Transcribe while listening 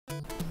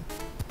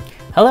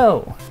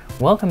Hello!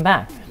 Welcome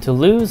back to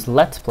Lou's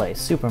Let's Play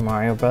Super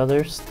Mario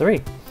Bros.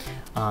 3.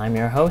 I'm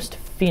your host,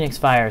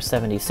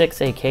 PhoenixFire76,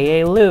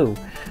 aka Lou.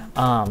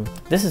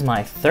 This is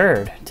my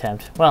third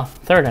attempt, well,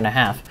 third and a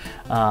half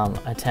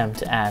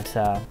attempt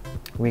at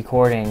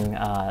recording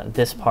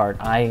this part.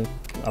 I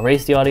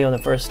erased the audio the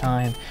first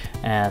time,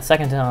 and the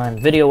second time,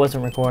 video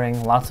wasn't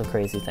recording, lots of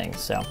crazy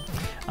things. So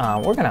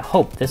we're gonna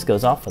hope this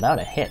goes off without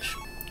a hitch.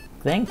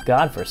 Thank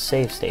God for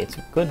save states.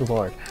 Good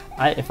lord.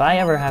 If I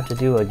ever have to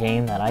do a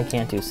game that I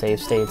can't do save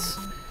states,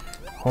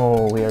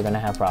 oh, we are going to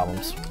have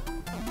problems.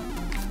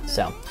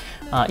 So,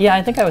 yeah,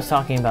 I think I was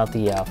talking about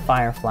the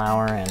Fire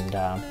Flower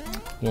and,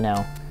 you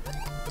know,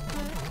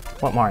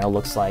 what Mario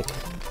looks like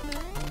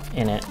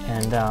in it.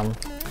 And,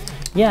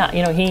 yeah,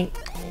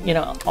 you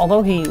know,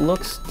 although he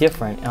looks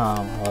different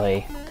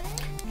really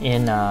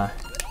in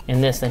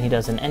this than he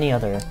does in any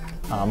other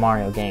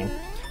Mario game,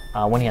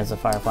 when he has the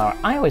Fire Flower.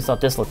 I always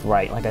thought this looked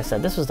right. Like I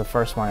said, this was the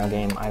first Mario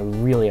game I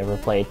really ever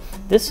played.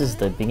 This is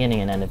the beginning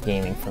and end of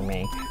gaming for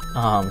me.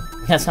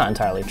 That's not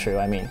entirely true.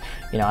 I mean,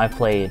 you know, I've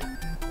played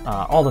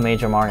all the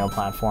major Mario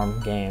platform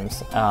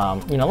games.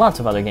 You know, lots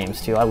of other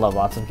games too. I love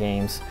lots of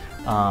games.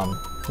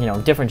 You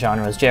know, different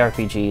genres,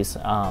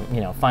 JRPGs,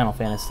 you know, Final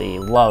Fantasy,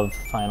 love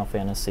Final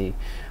Fantasy.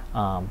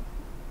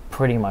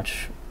 Pretty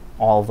much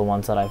all of the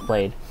ones that I've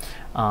played.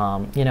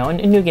 You know,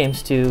 and new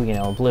games too. You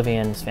know,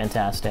 Oblivion is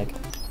fantastic.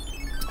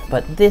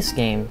 But this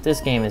game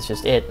is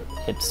just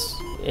it's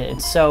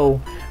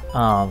so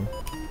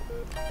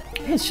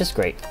it's just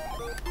great.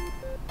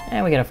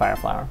 And we get a Fire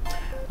Flower.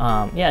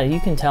 Yeah, you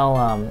can tell,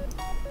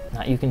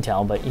 not you can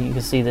tell, but you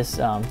can see this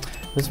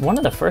was one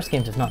of the first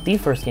games, if not the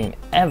first game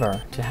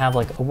ever, to have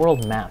like a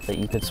world map that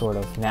you could sort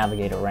of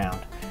navigate around.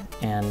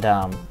 And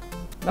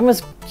that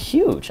was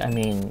huge. I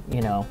mean, you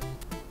know,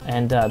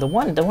 and the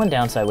one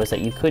downside was that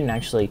you couldn't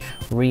actually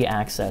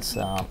re-access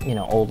you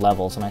know, old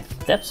levels, and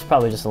that's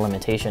probably just a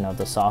limitation of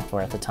the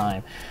software at the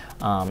time.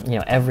 You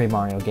know, every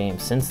Mario game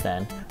since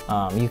then,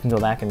 you can go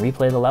back and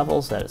replay the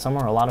levels. That some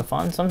are a lot of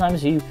fun.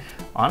 Sometimes you,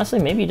 honestly,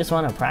 maybe you just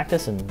want to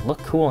practice and look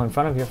cool in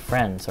front of your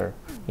friends, or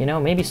you know,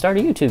 maybe start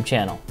a YouTube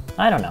channel.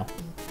 I don't know.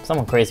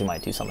 Someone crazy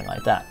might do something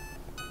like that.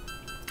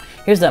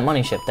 Here's that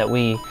money ship that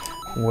we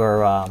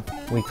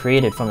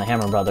created from the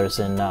Hammer Brothers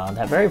in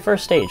that very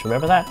first stage.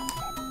 Remember that?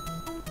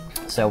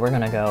 So we're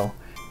gonna go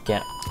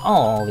get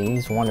all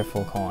these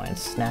wonderful coins.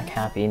 Snack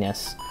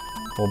happiness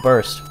will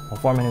burst.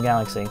 We'll form a new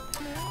galaxy.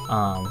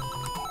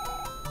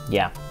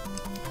 Yeah.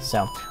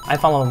 So I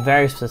follow a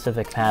very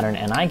specific pattern,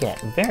 and I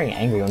get very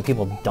angry when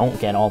people don't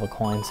get all the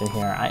coins in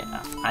here.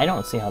 I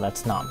don't see how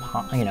that's not,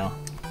 you know,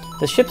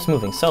 the ship's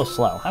moving so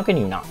slow. How can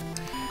you not?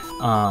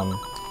 I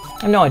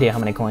have no idea how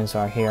many coins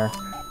are here.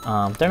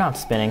 They're not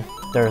spinning.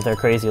 They're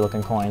crazy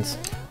looking coins,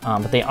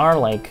 but they are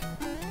like,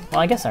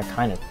 well, I guess they're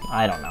kind of,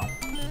 I don't know.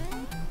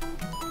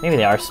 Maybe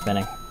they are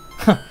spinning.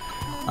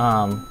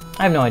 I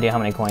have no idea how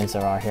many coins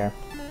there are here.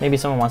 Maybe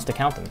someone wants to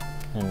count them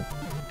and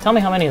tell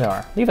me how many there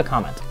are. Leave a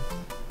comment.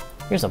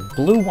 Here's a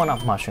blue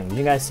one-up mushroom. Did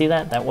you guys see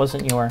that? That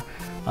wasn't your,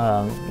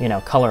 you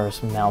know, colors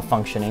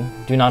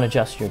malfunctioning. Do not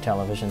adjust your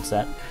television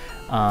set.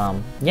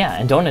 Yeah,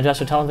 and don't adjust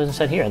your television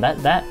set here.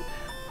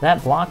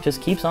 That block just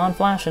keeps on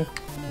flashing.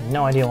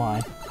 No idea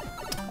why.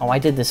 Oh, I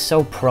did this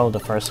so pro the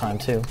first time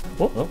too.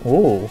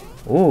 Ooh,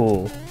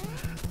 ooh.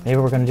 Maybe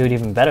we're going to do it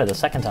even better the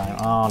second time.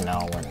 Oh,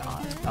 no, we're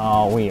not.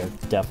 Oh, we are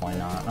definitely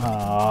not.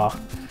 Oh,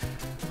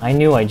 I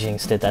knew I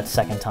jinxed it that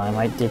second time.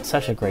 I did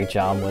such a great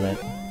job with it.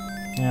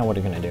 Yeah, what are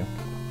you going to do?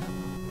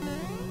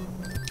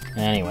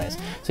 Anyways.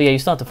 So, yeah, you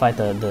still have to fight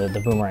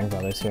the Boomerang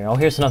Brothers here. Oh,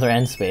 here's another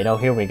end spade. Oh,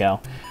 here we go.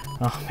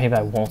 Oh, maybe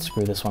I won't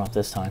screw this one up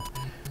this time.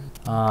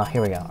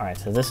 Here we go. All right,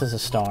 so this is a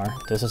star.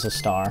 This is a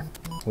star.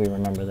 We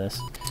remember this.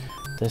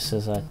 This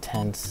is a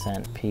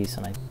 10-cent piece,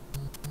 and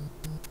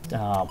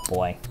oh,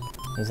 boy.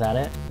 Is that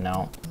it?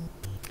 No.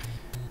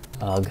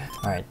 Ugh.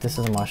 Alright, this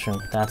is a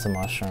mushroom. That's a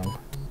mushroom.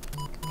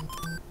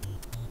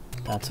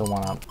 That's a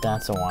one-up.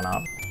 That's a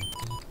one-up.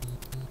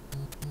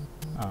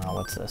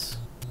 What's this?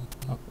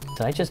 Oh,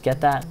 did I just get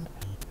that?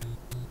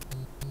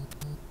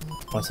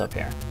 What's up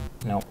here?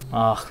 Nope.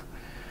 Ugh.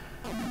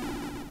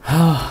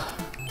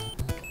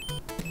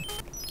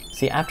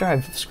 See, after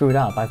I've screwed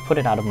up, I've put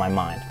it out of my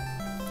mind.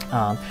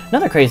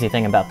 Another crazy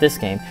thing about this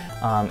game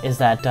is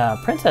that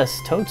Princess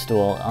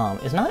Toadstool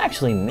is not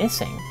actually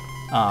missing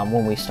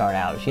when we start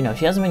out. You know,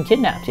 she hasn't been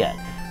kidnapped yet.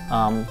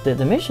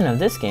 The mission of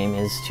this game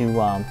is to,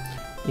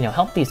 you know,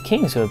 help these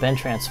kings who have been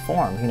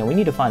transformed. You know, we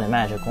need to find a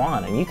magic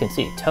wand, and you can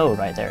see Toad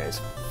right there is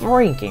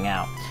freaking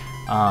out.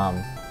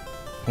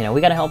 You know,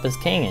 we gotta help his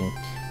king, and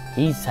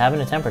he's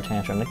having a temper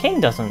tantrum. The king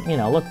doesn't, you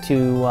know, look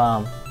too,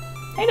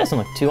 he doesn't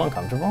look too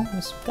uncomfortable.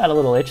 He's got a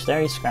little itch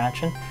there, he's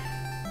scratching.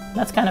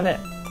 That's kind of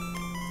it.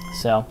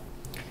 So,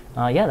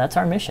 yeah, that's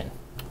our mission.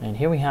 And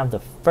here we have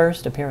the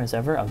first appearance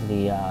ever of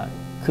the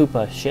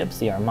Koopa ships,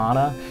 the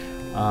Armada,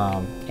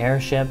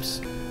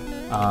 airships.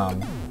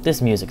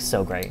 This music's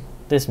so great.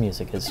 This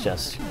music is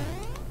just,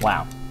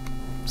 wow,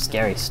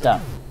 scary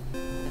stuff.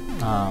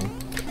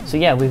 So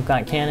yeah, we've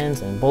got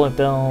cannons and bullet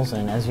bills,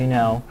 and as you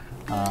know,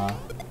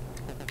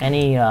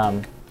 any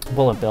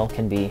bullet bill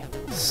can be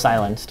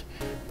silenced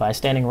by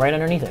standing right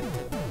underneath it.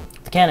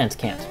 The cannons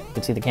can't. You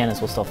can see the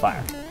cannons will still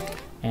fire.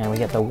 And we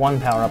get the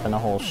 1 power up in the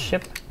whole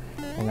ship.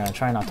 We're going to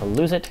try not to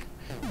lose it.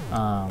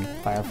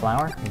 Fire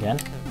flower again.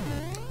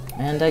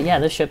 And yeah,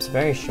 this ship's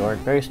very short,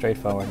 very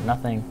straightforward.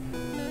 Nothing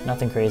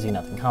crazy,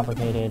 nothing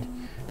complicated.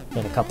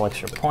 Get a couple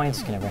extra points.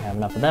 You can never have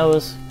enough of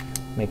those.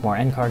 Make more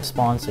end cards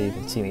spawn so you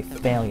can see me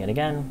fail yet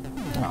again.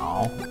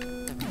 Aww.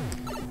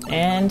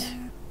 And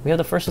we have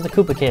the first of the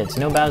Koopa kids.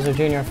 No Bowser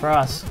Jr. for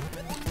us.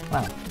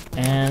 Wow.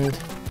 And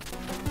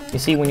you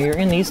see, when you're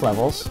in these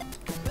levels,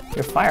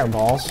 your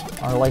fireballs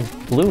are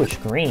like bluish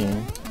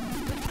green.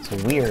 It's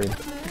weird.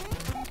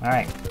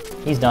 Alright,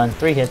 he's done.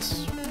 3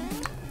 hits.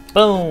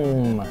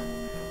 Boom!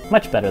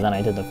 Much better than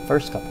I did the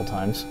first couple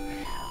times.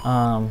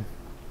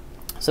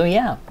 So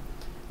yeah,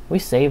 we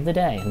saved the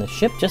day, and the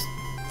ship just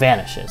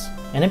vanishes.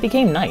 And it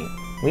became night.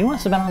 We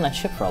must have been on that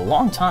ship for a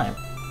long time.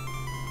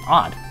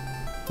 Odd.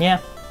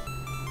 Yeah,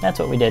 that's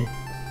what we did.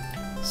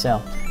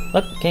 So,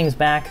 look, King's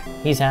back.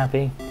 He's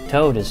happy.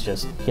 Toad is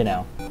just, you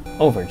know,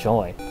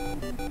 overjoyed.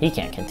 He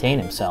can't contain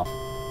himself.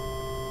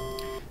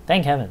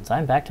 Thank heavens,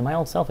 I'm back to my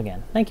old self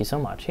again. Thank you so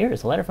much. Here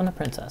is a letter from the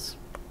princess.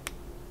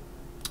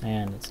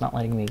 And it's not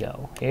letting me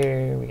go.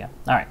 Here we go.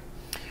 Alright.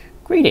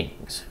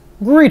 Greetings.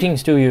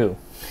 Greetings to you.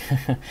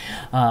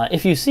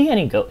 If you see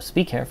any ghosts,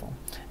 be careful.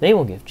 They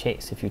will give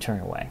chase if you turn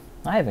away.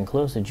 I have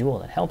enclosed a jewel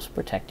that helps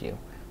protect you.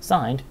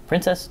 Signed,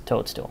 Princess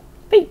Toadstool.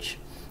 Peach.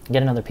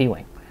 Get another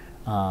P-Wing.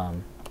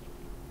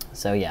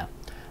 So yeah.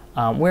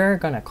 We're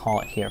going to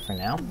call it here for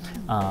now.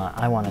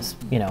 I want to,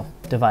 you know,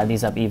 divide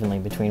these up evenly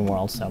between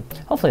worlds, so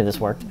hopefully this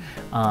worked.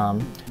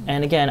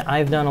 And again,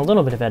 I've done a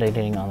little bit of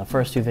editing on the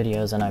first 2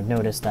 videos, and I've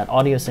noticed that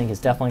audio sync is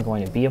definitely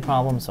going to be a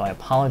problem, so I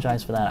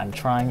apologize for that. I'm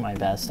trying my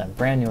best. I'm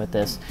brand new at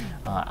this.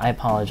 I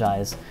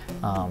apologize.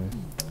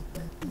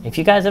 If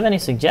you guys have any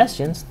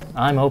suggestions,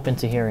 I'm open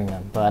to hearing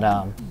them, but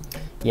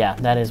yeah,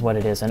 that is what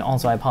it is. And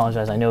also, I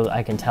apologize. I know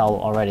I can tell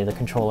already the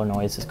controller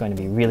noise is going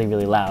to be really,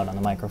 really loud on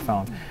the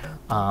microphone.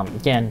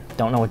 Again,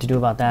 don't know what to do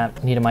about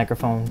that. Need a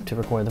microphone to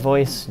record the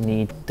voice,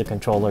 need the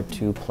controller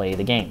to play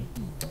the game.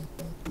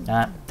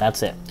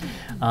 That's it.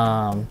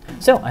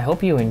 So I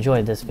hope you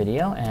enjoyed this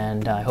video,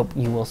 and I hope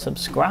you will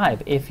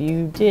subscribe if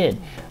you did.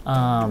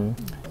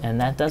 And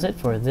that does it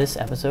for this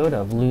episode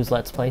of Lou's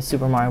Let's Play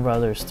Super Mario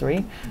Bros.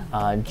 3.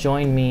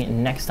 Join me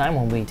next time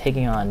when we'll be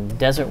taking on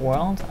Desert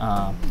World.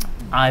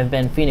 I've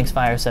been Phoenix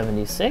Fire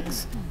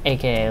 76,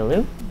 aka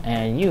Lou,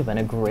 and you've been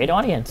a great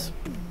audience.